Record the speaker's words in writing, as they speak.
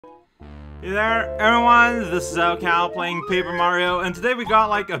Hey there, everyone, this is Cal playing Paper Mario, and today we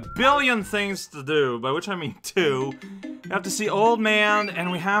got like a billion things to do, by which I mean 2. We have to see Old Man,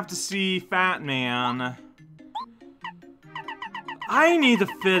 and we have to see Fat Man. I need to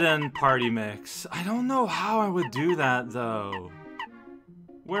fit in Party Mix. I don't know how I would do that, though.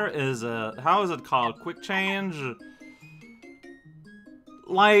 Where is it? How is it called? Quick Change?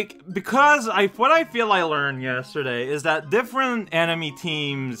 Like, because what I feel I learned yesterday is that different enemy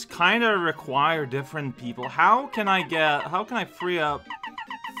teams kind of require different people. How can I free up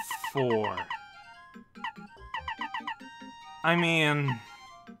 4? I mean,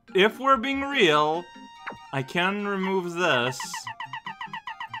 if we're being real, I can remove this.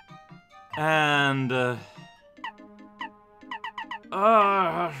 And, like,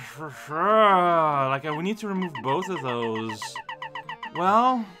 we need to remove both of those.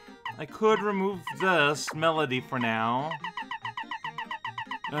 Well, I could remove this melody for now.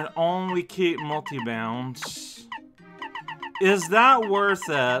 And only keep multi-bounce. Is that worth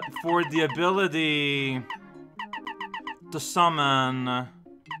it for the ability to summon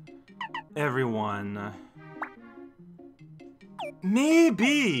everyone?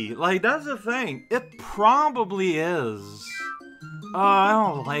 Maybe! Like, that's the thing. It probably is. I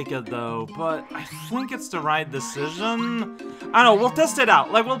don't like it though, but I think it's the right decision. I don't know, we'll test it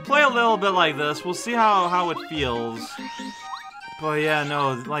out. Like, we'll play a little bit like this. We'll see how it feels. But yeah,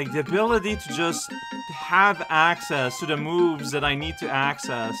 no, like, the ability to just have access to the moves that I need to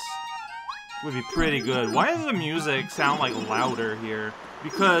access would be pretty good. Why does the music sound, like, louder here?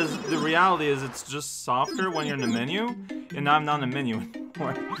 Because the reality is it's just softer when you're in the menu, and now I'm not in the menu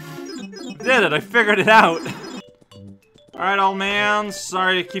anymore. Did it, I figured it out. Alright, old man,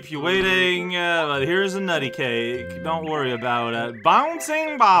 sorry to keep you waiting, but here's a nutty cake. Don't worry about it.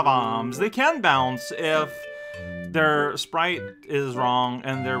 Bouncing bob-ombs. They can bounce if their sprite is wrong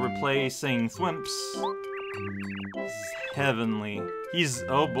and they're replacing thwimps. This is heavenly.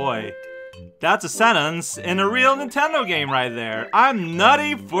 Oh boy. That's a sentence in a real Nintendo game right there. I'm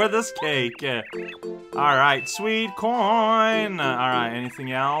nutty for this cake. Alright, sweet coin. Alright,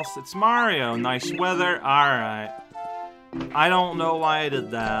 anything else? It's Mario. Nice weather. Alright. I don't know why I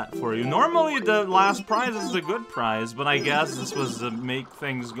did that for you. Normally the last prize is the good prize, but I guess this was to make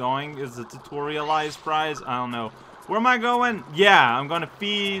things going. Is the tutorialized prize? I don't know. Where am I going? Yeah, I'm gonna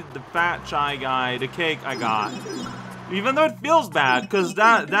feed the fat shy guy the cake I got. Even though it feels bad, because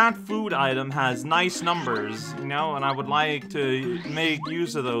that food item has nice numbers, you know, and I would like to make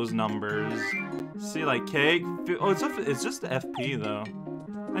use of those numbers. See, like cake? Oh, it's just the FP though.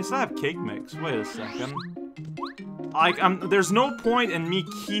 I still have cake mix. Wait a second. Like, there's no point in me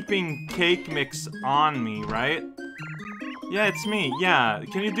keeping cake mix on me, right? Yeah, it's me. Yeah,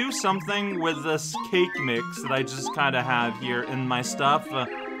 can you do something with this cake mix that I just kind of have here in my stuff?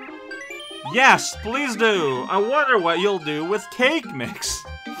 Yes, please do. I wonder what you'll do with cake mix.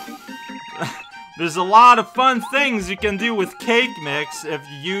 There's a lot of fun things you can do with cake mix if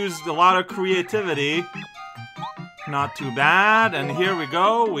you use a lot of creativity. Not too bad. And here we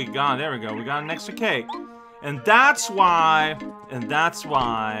go. There we go. We got an extra cake. And that's why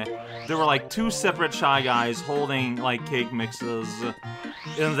there were like 2 separate Shy Guys holding like cake mixes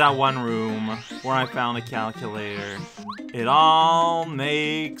in that one room where I found a calculator. It all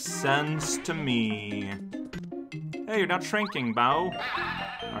makes sense to me. Hey, you're not shrinking, Bao.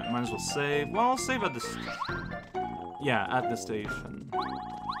 Alright, might as well save. Well, I'll save at this. Yeah, at the station.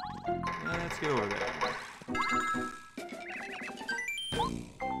 Let's go over there.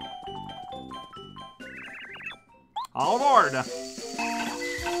 All aboard!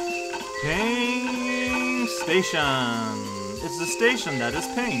 Pink Station! It's the station that is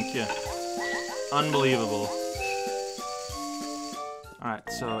pink. Unbelievable. Alright,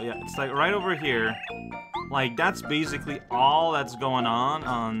 so yeah, it's like right over here. Like, that's basically all that's going on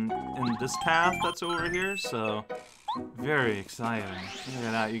in this path that's over here, so very exciting. Look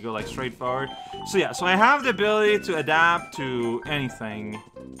at that, you go like straight forward. So yeah, so I have the ability to adapt to anything.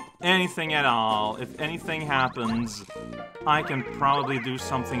 Anything at all. If anything happens, I can probably do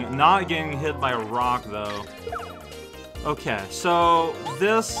something. Not getting hit by a rock, though. Okay, so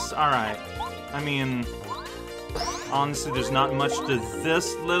this... Alright. I mean... Honestly, there's not much to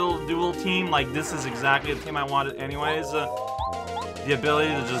this little dual team. Like, this is exactly the team I wanted anyways. The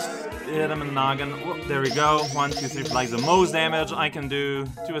ability to just hit him in the noggin. Whoop, there we go. 1, 2, 3. Like, the most damage I can do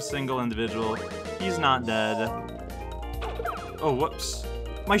to a single individual. He's not dead. Oh, whoops.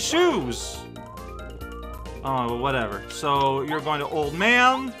 My shoes! Oh, well, whatever. So, you're going to Old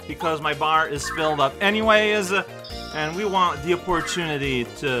Man, because my bar is filled up anyways, and we want the opportunity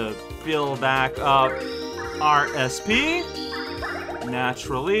to fill back up our SP.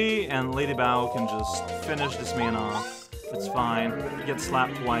 naturally, and Lady Bao can just finish this man off. It's fine. He gets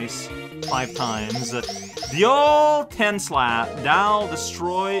slapped twice, 5 times. The old 10 slap. That'll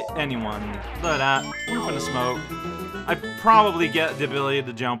destroy anyone. Look at that. We're gonna smoke. I probably get the ability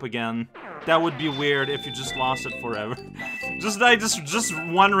to jump again. That would be weird if you just lost it forever. just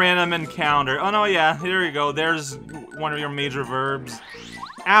one random encounter. Oh no, yeah, here you go. There's one of your major verbs.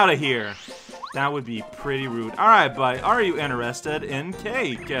 Out of here. That would be pretty rude. Alright, but are you interested in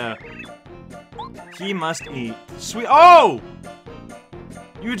cake? He must eat. Sweet. Oh!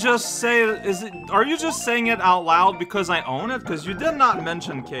 You just say it. Are you just saying it out loud because I own it? Because you did not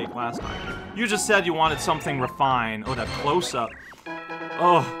mention cake last time. You just said you wanted something refined. Oh, that close-up.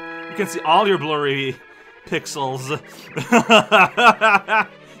 Oh, you can see all your blurry pixels.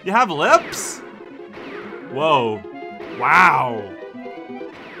 You have lips? Whoa. Wow.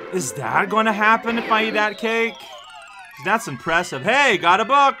 Is that going to happen if I eat that cake? That's impressive. Hey, got a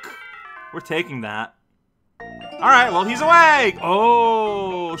book! We're taking that. Alright, well, he's awake!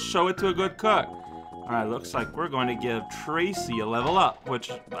 Oh, show it to a good cook. Alright, looks like we're going to give Tracy a level up, which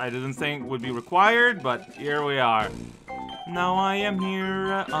I didn't think would be required, but here we are. Now I am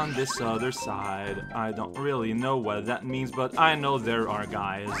here on this other side. I don't really know what that means, but I know there are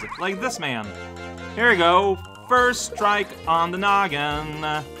guys like this man. Here we go. First strike on the noggin.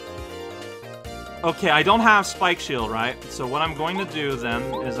 Okay, I don't have Spike Shield, right? So what I'm going to do then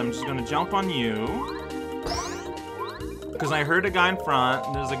is I'm just going to jump on you. Because I heard a guy in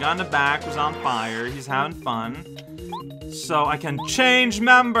front. There's a guy in the back who's on fire. He's having fun. So I can change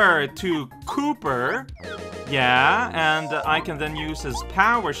member to Cooper. Yeah, and I can then use his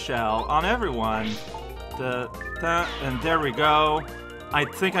power shell on everyone. And there we go. I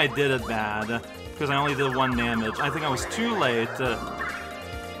think I did it bad. Because I only did 1 damage. I think I was too late.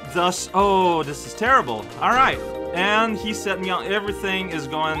 Thus, oh, this is terrible. Alright, and he set me on. Everything is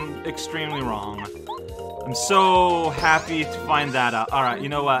going extremely wrong. I'm so happy to find that out. Alright, you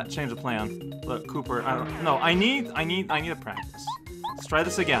know what? Change the plan. Look, Cooper, I need a practice. Let's try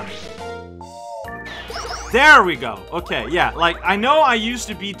this again. There we go. Okay, yeah, like, I know I used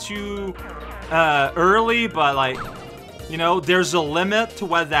to be too early, but, like, you know, there's a limit to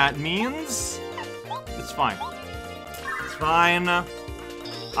what that means. It's fine. It's fine.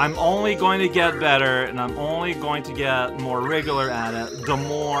 I'm only going to get better, and I'm only going to get more regular at it the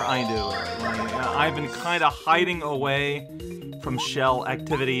more I do it. Like, I've been kind of hiding away from shell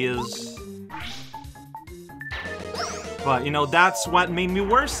activities. But, you know, that's what made me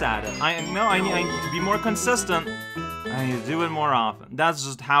worse at it. I need to be more consistent. I need to do it more often. That's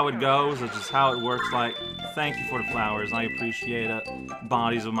just how it goes. That's just how it works. Like, thank you for the flowers. I appreciate it.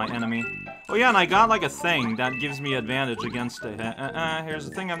 Bodies of my enemy. Oh yeah, and I got like a thing that gives me advantage against it. Here's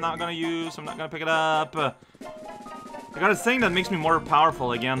the thing I'm not gonna use. I'm not gonna pick it up. I got a thing that makes me more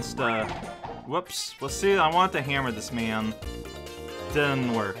powerful against, whoops. Let's see, I want to hammer this man.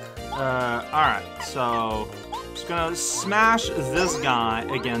 Didn't work. Alright, so... I'm just gonna smash this guy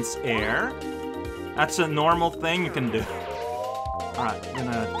against air. That's a normal thing you can do. Alright, I'm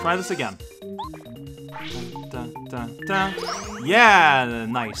gonna try this again. Yeah,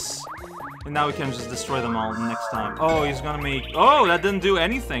 nice. And now we can just destroy them all next time. Oh, he's gonna make... Oh, that didn't do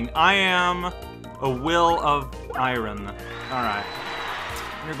anything. I am a will of iron. Alright.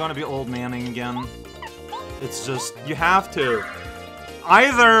 You're gonna be old manning again. It's just... You have to.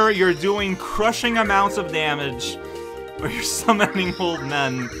 Either you're doing crushing amounts of damage, or you're summoning old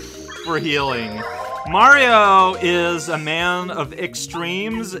men for healing. Mario is a man of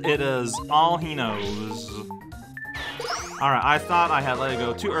extremes. It is all he knows. Alright, I thought I had let it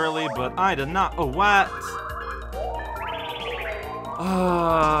go too early, but I did not. Oh, what?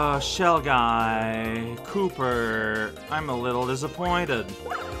 Oh, Shell Guy. Cooper. I'm a little disappointed.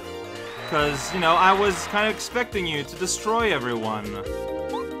 Because, you know, I was kind of expecting you to destroy everyone.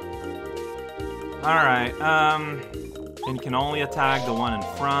 Alright, and you can only attack the one in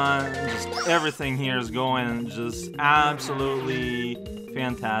front. Just everything here is going just absolutely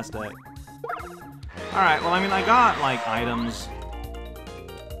fantastic. Alright, well, I mean, I got, like, items.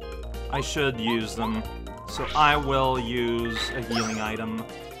 I should use them. So I will use a healing item.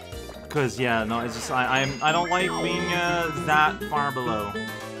 Because, yeah, no, it's just, I don't like being that far below.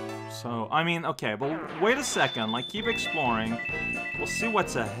 So, I mean, okay, but wait a second. Like, keep exploring. We'll see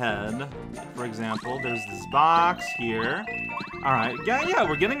what's ahead. For example, there's this box here. Alright, yeah,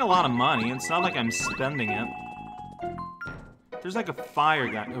 we're getting a lot of money. It's not like I'm spending it. There's like a fire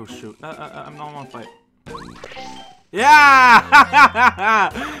guy. Oh, shoot. I'm not on fight. Yeah!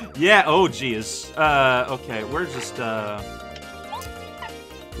 Yeah, oh, geez. Okay, we're just,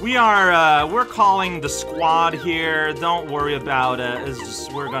 We're calling the squad here. Don't worry about it. It's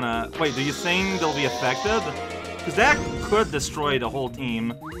just, we're gonna... Wait, do you think they'll be affected? Because that could destroy the whole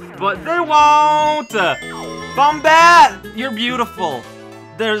team. But they won't! Bombette! You're beautiful.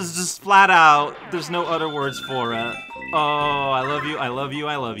 There's just flat out, there's no other words for it. Oh, I love you, I love you,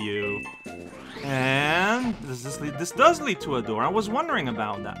 I love you. And this does lead to a door. I was wondering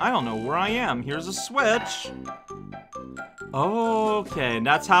about that. I don't know where I am. Here's a switch. Okay,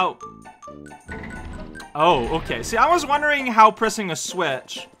 that's how... Oh, okay. See, I was wondering how pressing a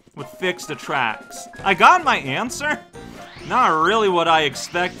switch would fix the tracks. I got my answer. Not really what I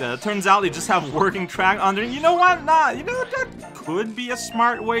expected. Turns out they just have working track under. You know what? You know, that could be a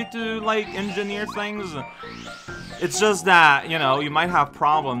smart way to, like, engineer things. It's just that, you know, you might have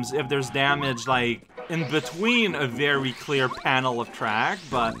problems if there's damage, like, in between a very clear panel of track,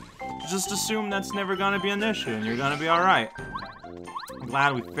 but just assume that's never gonna be an issue and you're gonna be alright. I'm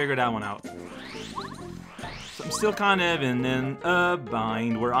glad we figured that one out. So I'm still kind of in a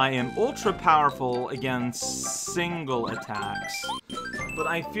bind where I am ultra powerful against single attacks. But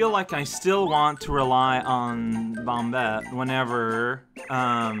I feel like I still want to rely on Bombette whenever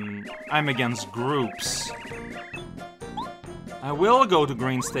I'm against groups. I will go to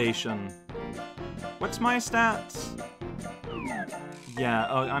Green Station. What's my stats? Yeah,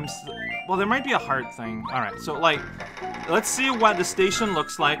 oh, well, there might be a heart thing. Alright, so, like, let's see what the station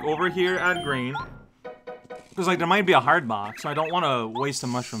looks like over here at Green. Because, like, there might be a hard box, so I don't want to waste a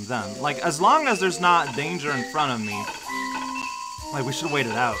mushroom then. Like, as long as there's not danger in front of me, like, we should wait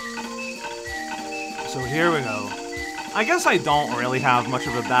it out. So here we go. I guess I don't really have much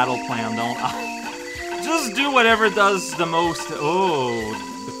of a battle plan, don't I? Just do whatever does the most.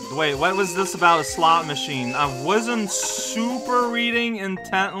 Oh, wait, what was this about a slot machine? I wasn't super reading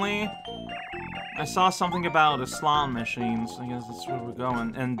intently. I saw something about a slot machine, so I guess that's where we're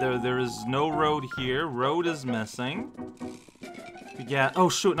going. And there is no road here. Road is missing. Yeah. Oh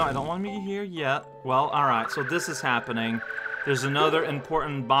shoot! No, I don't want to be here yet. Well, all right. So this is happening. There's another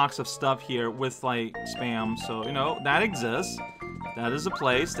important box of stuff here with like spam. So you know that exists. That is a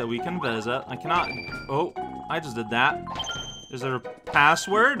place that we can visit. I cannot... Oh, I just did that. Is there a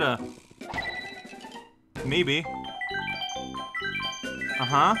password? Maybe.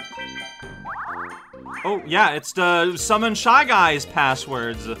 Uh-huh. Oh, yeah, it's the Summon Shy Guys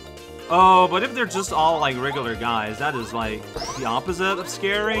passwords. Oh, but if they're just all, like, regular guys, that is, like, the opposite of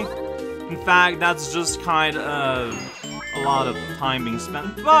scary. In fact, that's just kind of a lot of time being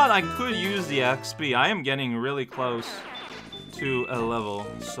spent. But I could use the XP. I am getting really close to a level.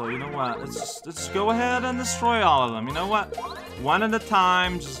 So you know what? Let's go ahead and destroy all of them. You know what? One at a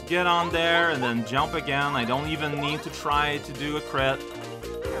time. Just get on there and then jump again. I don't even need to try to do a crit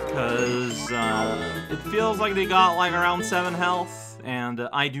because it feels like they got like around 7 health and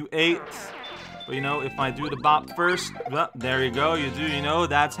I do 8. But you know, if I do the bop first, well, there you go. You know,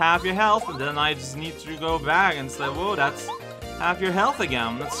 that's half your health. And then I just need to go back and say, whoa, that's half your health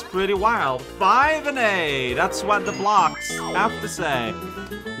again. That's pretty wild. 5 and 8. That's what the blocks have to say.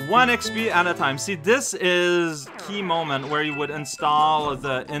 1 XP at a time. See, this is key moment where you would install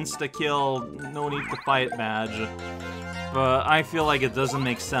the insta-kill, no need to fight badge. But I feel like it doesn't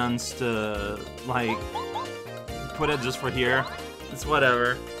make sense to, like, put it just for here. It's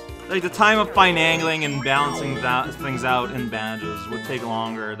whatever. Like, the time of finagling and balancing things out in badges would take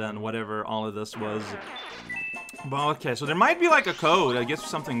longer than whatever all of this was. Well, okay, so there might be like a code that gets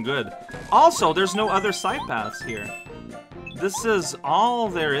something good. Also, there's no other side paths here. This is all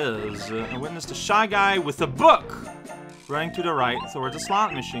there is. I witnessed a shy guy with a book running to the right towards a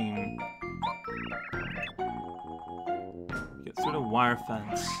slot machine. Get through the wire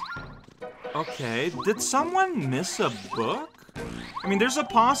fence. Okay, did someone miss a book? I mean, there's a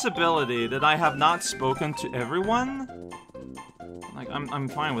possibility that I have not spoken to everyone. Like, I'm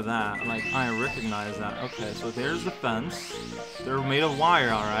fine with that. Like, I recognize that. Okay, so there's the fence. They're made of wire,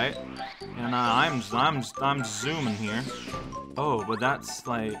 alright. And I'm zooming here. Oh, but that's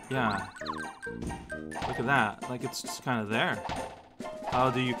like, yeah. Look at that. Like, it's just kind of there.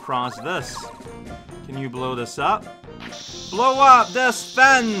 How do you cross this? Can you blow this up? Blow up this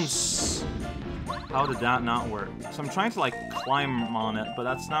fence! How did that not work? So I'm trying to, like, climb on it, but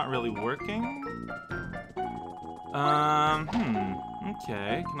that's not really working.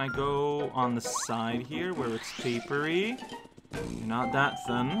 Okay. Can I go on the side here where it's papery? You're not that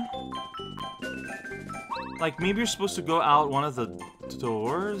thin. Like, maybe you're supposed to go out one of the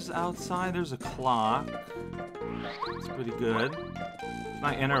doors outside. There's a clock. It's pretty good. Can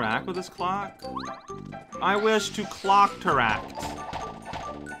I interact with this clock? I wish to clock-teract.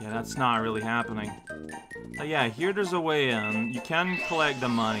 Yeah, that's not really happening. Yeah, here there's a way in. You can collect the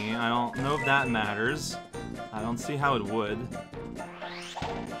money. I don't know if that matters. I don't see how it would.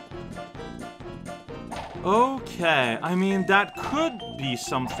 Okay, I mean, that could be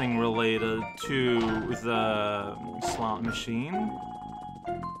something related to the slot machine.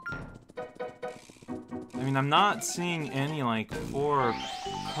 I mean, I'm not seeing any, like,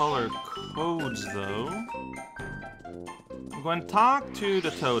 4-color codes, though. I'm going to talk to the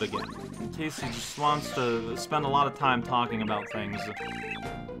Toad again, in case he just wants to spend a lot of time talking about things.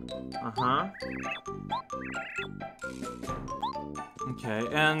 Uh-huh. Okay,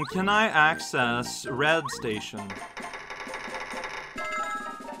 and can I access Red Station?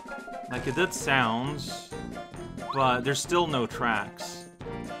 Like, it did sounds, but there's still no tracks.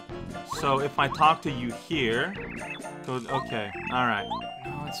 So if I talk to you here, okay, alright.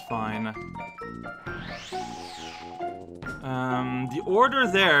 No, it's fine. The order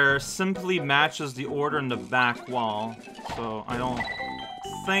there simply matches the order in the back wall, so I don't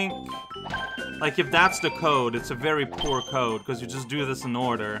think... Like, if that's the code, it's a very poor code, because you just do this in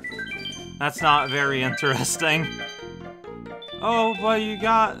order. That's not very interesting. Oh, but you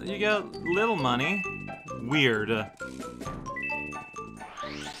get little money. Weird.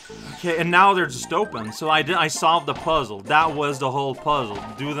 Okay, and now they're just open. So I solved the puzzle. That was the whole puzzle.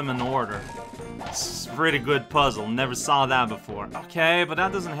 Do them in order. It's a pretty good puzzle. Never saw that before. Okay, but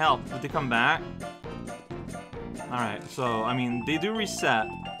that doesn't help. Did they come back? Alright, so, I mean, they do reset.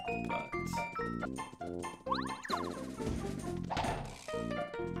 But...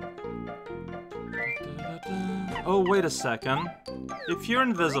 Oh, wait a second. If you're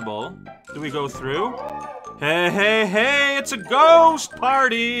invisible, do we go through? Hey, hey, hey, it's a ghost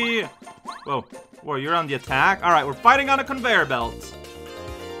party! Whoa, whoa, you're on the attack? Alright, we're fighting on a conveyor belt.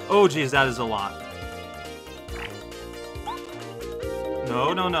 Oh, geez, that is a lot.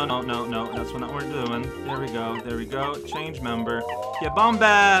 No, no, no, no, no, no, that's not what we're doing. There we go, change member. Yeah,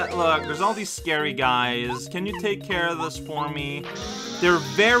 Bombat, look, there's all these scary guys. Can you take care of this for me? They're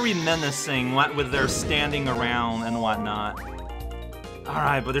very menacing with their standing around and whatnot.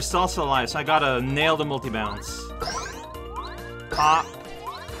 Alright, but they're still alive, so I gotta nail the multi-bounce. Pop,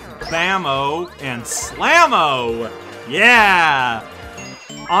 bammo, and slammo! Yeah!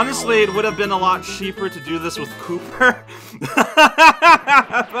 Honestly, it would have been a lot cheaper to do this with Cooper.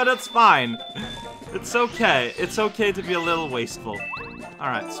 But it's fine. It's okay. It's okay to be a little wasteful.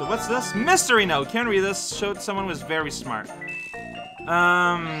 Alright, so what's this? Mystery note! Can't read this. Showed someone was very smart.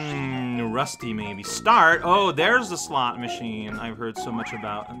 Rusty maybe. Start? Oh, there's the slot machine I've heard so much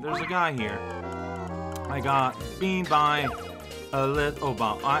about. And there's a guy here. I got beat by a little... Oh,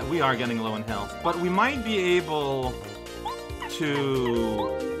 wow. We are getting low in health. But we might be able to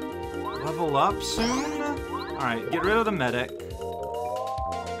level up soon? Alright, get rid of the medic.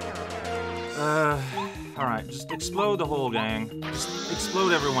 Alright, just explode the whole gang. Just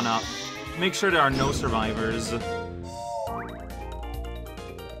explode everyone up. Make sure there are no survivors.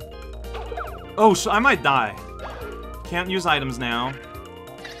 Oh, so I might die. Can't use items now.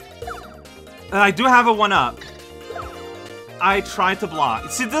 I do have a 1-up. I tried to block.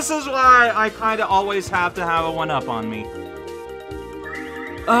 See, this is why I kind of always have to have a 1-up on me.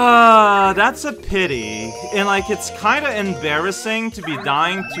 That's a pity. And, like, it's kind of embarrassing to be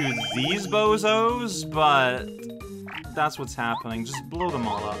dying to these bozos, but that's what's happening. Just blow them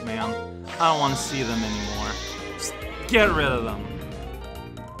all up, man. I don't want to see them anymore. Just get rid of them.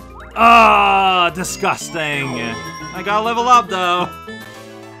 Disgusting. I gotta level up, though.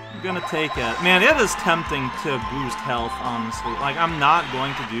 I'm gonna take it. Man, it is tempting to boost health, honestly. Like, I'm not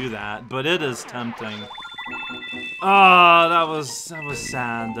going to do that, but it is tempting. That was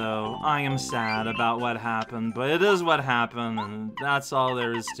sad, though. I am sad about what happened, but it is what happened, and that's all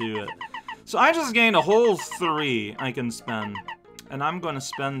there is to it. So I just gained a whole 3 I can spend, and I'm gonna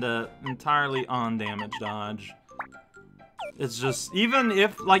spend it entirely on damage dodge. It's just, even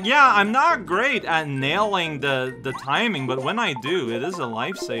if, like, yeah, I'm not great at nailing the timing, but when I do, it is a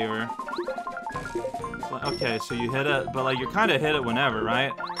lifesaver. So, okay, so you hit it, but, like, you kind of hit it whenever,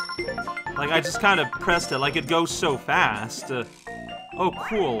 right? Like, I just kind of pressed it, like, it goes so fast. Oh,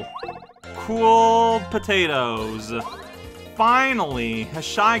 cool. Cool potatoes. Finally, a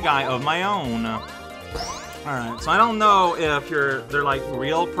Shy Guy of my own. Alright, so I don't know if they're, like,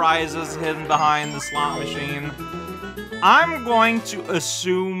 real prizes hidden behind the slot machine. I'm going to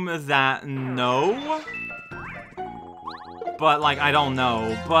assume that no. But, like, I don't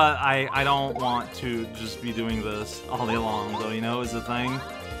know. But I don't want to just be doing this all day long, though, you know, is the thing.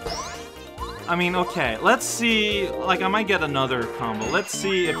 I mean, okay, let's see. Like, I might get another combo. Let's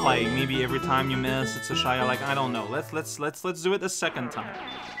see if, like, maybe every time you miss, it's a Shy Guy. Like, I don't know. Let's do it the second time.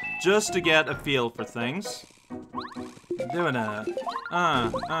 just to get a feel for things. Doing it.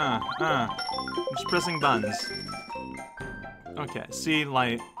 Just pressing buttons. Okay, see,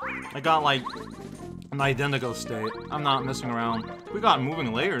 like, I got, like, an identical state. I'm not messing around. We got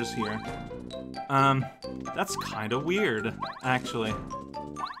moving layers here. That's kind of weird, actually.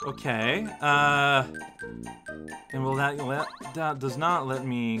 Okay, and will that does not let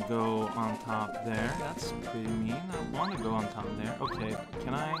me go on top there. That's pretty mean. I want to go on top there. Okay,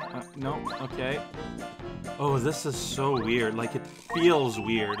 can I? No, okay. Oh, this is so weird. Like, it feels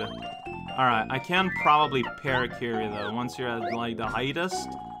weird. Alright, I can probably paracarry, though. Once you're at, like, the highest,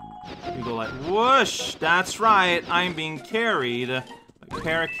 you go like, whoosh! That's right, I'm being carried. Like,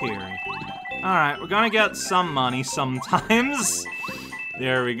 paracarry. Alright, we're gonna get some money sometimes.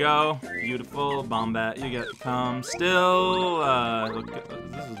 There we go. Beautiful. Bombat, you get come. Still, look,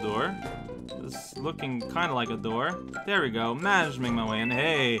 is this a door? This is looking kind of like a door. There we go. Managed to make my way in.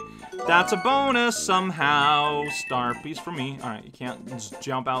 Hey, that's a bonus somehow. Star piece for me. Alright, you can't just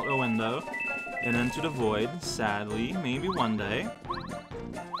jump out the window and into the void, sadly. Maybe one day.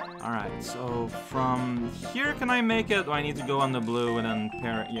 Alright, so from here, can I make it? Do I need to go on the blue and then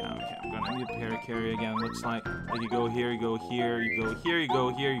yeah, okay, I'm gonna need paracarry again. Looks like you go here, you go here, you go here, you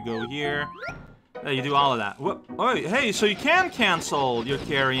go here, you go here. Yeah, you do all of that. Whoop. Oh, hey, so you can cancel your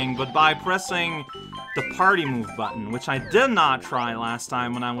carrying, but by pressing the party move button, which I did not try last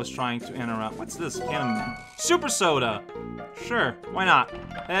time when I was trying to interrupt. What's this? Super soda. Sure, why not?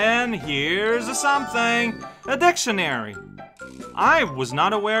 And here's a something. A dictionary. I was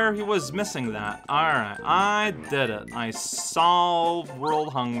not aware he was missing that. Alright, I did it. I solved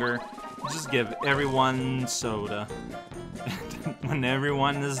world hunger. Just give everyone soda. When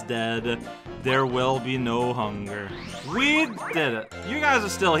everyone is dead, there will be no hunger. We did it. You guys are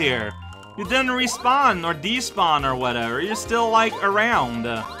still here. You didn't respawn or despawn or whatever. You're still, like, around.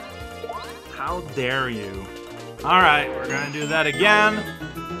 How dare you? Alright, we're gonna do that again.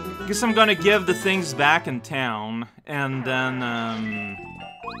 Guess I'm gonna give the things back in town, and then,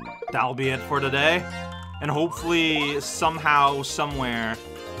 that'll be it for today. And hopefully, somehow, somewhere,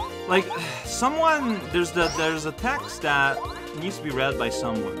 like, there's a text that needs to be read by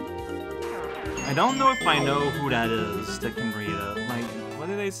someone. I don't know if I know who that is that can read it. Like, what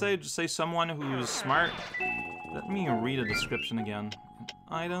did they say? Just say someone who's smart? Let me read a description again.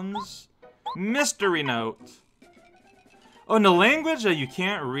 Items. Mystery note. Oh, and the language that you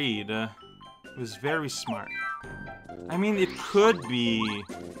can't read was very smart. I mean, it could be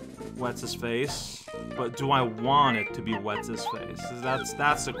What's-His-Face, but do I want it to be What's-His-Face?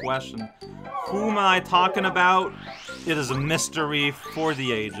 That's the question. Who am I talking about? It is a mystery for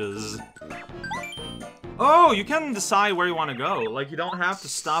the ages. Oh, you can decide where you want to go. Like, you don't have to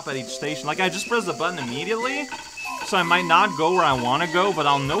stop at each station. Like, I just press the button immediately, so I might not go where I want to go, but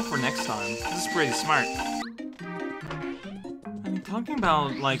I'll know for next time. This is pretty smart. Talking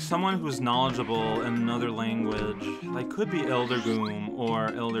about, like, someone who's knowledgeable in another language, like, could be Elder Goom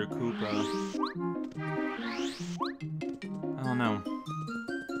or Elder Koopa. I don't know.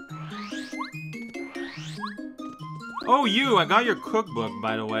 Oh, you! I got your cookbook,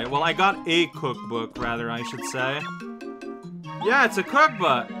 by the way. Well, I got a cookbook, rather, I should say. Yeah, it's a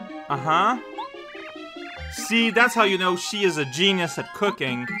cookbook! Uh-huh. See, that's how you know she is a genius at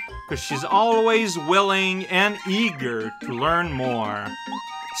cooking. Because she's always willing and eager to learn more.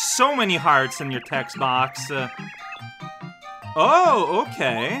 So many hearts in your text box. Oh,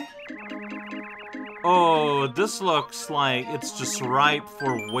 okay. Oh, this looks like it's just ripe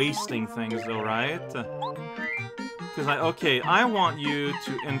for wasting things, though, right? Because okay, I want you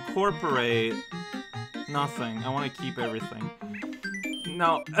to incorporate nothing. I want to keep everything.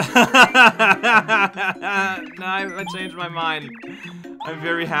 No. No, I changed my mind. I'm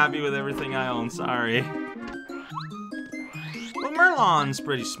very happy with everything I own, sorry. Well, Merlon's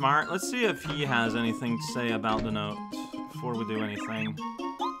pretty smart. Let's see if he has anything to say about the note before we do anything.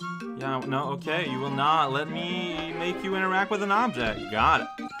 Yeah, no, okay, you will not let me make you interact with an object. Got it.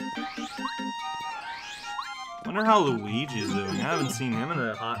 Wonder how Luigi's doing. I haven't seen him in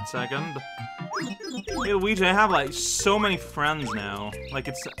a hot second. Hey, Luigi, I have, like, so many friends now. Like,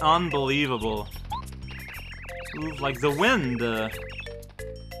 it's unbelievable. Ooh, like, the wind,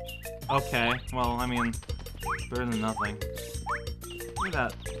 Okay, well, I mean, better than nothing. Look at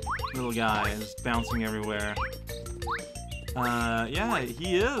that little guy just bouncing everywhere. Yeah,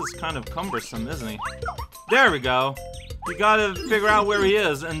 he is kind of cumbersome, isn't he? There we go! You gotta figure out where he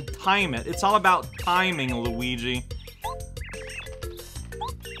is and time it. It's all about timing, Luigi.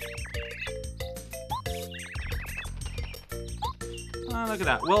 Look at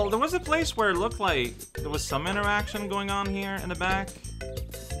that. Well, there was a place where it looked like there was some interaction going on here in the back.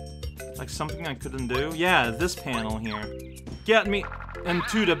 Like something I couldn't do? Yeah, this panel here. Get me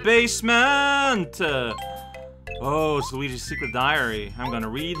into the basement! Oh, it's Luigi's secret diary. I'm gonna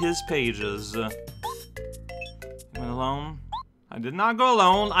read his pages. You went alone? I did not go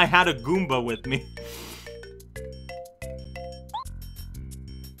alone. I had a Goomba with me.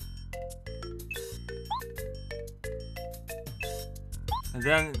 And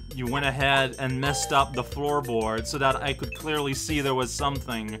then you went ahead and messed up the floorboard so that I could clearly see there was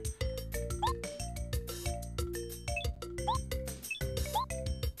something.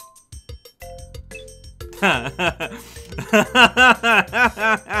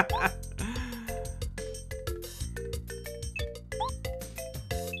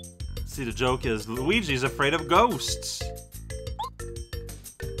 See, the joke is Luigi's afraid of ghosts.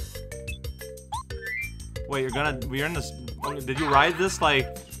 Wait, we're in this. Did you ride this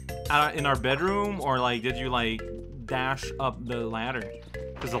like in our bedroom, or like did you like dash up the ladder?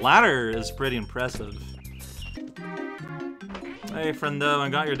 Because the ladder is pretty impressive. Hey, friendo, I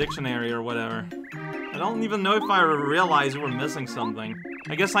got your dictionary or whatever. I don't even know if I realized we were missing something.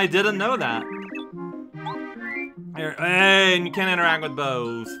 I guess I didn't know that. Here, hey, and you can't interact with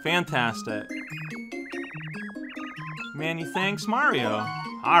both. Fantastic. Many thanks, Mario.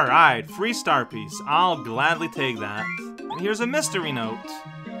 Alright, free star piece. I'll gladly take that. And here's a mystery note.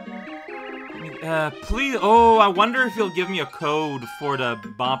 Please. Oh, I wonder if you'll give me a code for the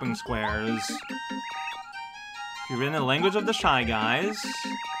bopping squares. You're in the language of the Shy Guys.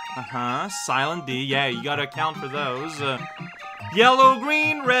 Silent D. Yeah, you gotta account for those. Yellow,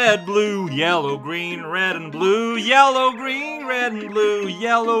 green, red, blue. Yellow, green, red, and blue. Yellow, green, red, and blue.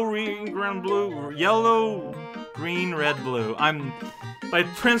 Yellow, green, red, blue. Yellow, green, red, blue. By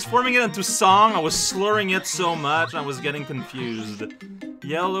transforming it into song, I was slurring it so much, I was getting confused.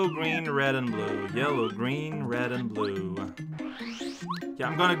 Yellow, green, red, and blue. Yellow, green, red, and blue. Yeah,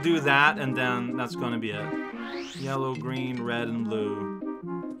 I'm gonna do that, and then that's gonna be it. Yellow, green, red, and blue.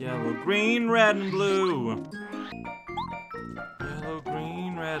 Yellow, green, red, and blue. Yellow,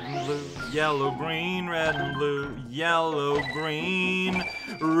 green, red, and blue. Yellow, green, red, and blue. Yellow, green,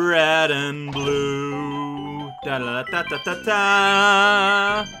 red, and blue. Da da da da da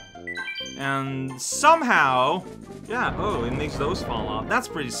da. And somehow, yeah, oh, it makes those fall off. That's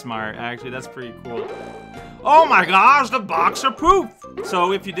pretty smart, actually. That's pretty cool. Oh my gosh, the boxer poof!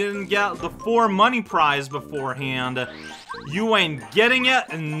 So if you didn't get the 4 money prize beforehand, you ain't getting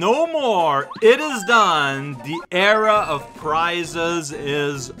it no more. It is done. The era of prizes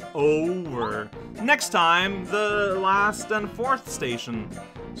is over. Next time, the last and 4th station.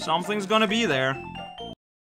 Something's gonna be there.